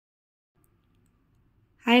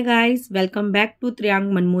Hi guys, welcome back to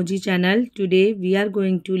Triang Manmoji channel. Today we are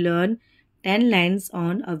going to learn 10 lines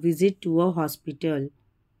on a visit to a hospital.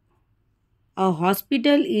 A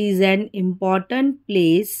hospital is an important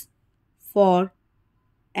place for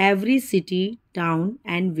every city, town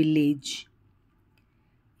and village.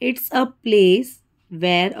 It's a place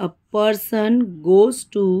where a person goes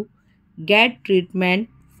to get treatment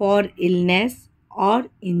for illness or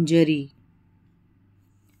injury.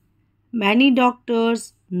 Many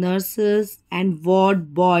doctors, nurses, and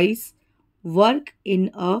ward boys work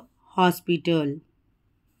in a hospital.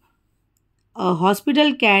 A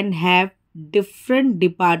hospital can have different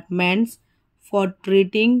departments for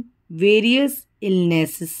treating various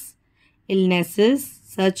illnesses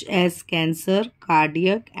such as cancer,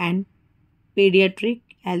 cardiac, and pediatric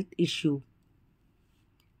health issue.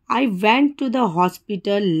 I went to the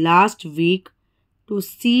hospital last week to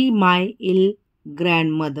see my ill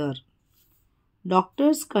grandmother.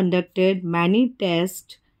 Doctors conducted many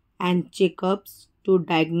tests and checkups to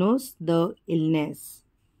diagnose the illness.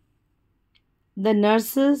 The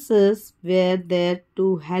nurses were there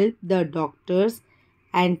to help the doctors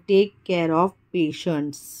and take care of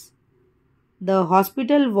patients. The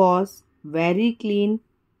hospital was very clean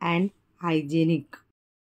and hygienic.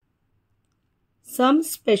 Some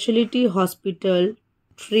specialty hospitals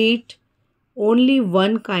treat only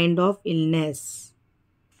one kind of illness.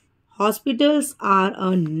 Hospitals are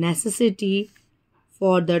a necessity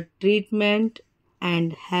for the treatment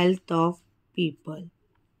and health of people.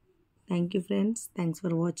 Thank you friends. Thanks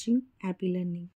for watching. Happy learning.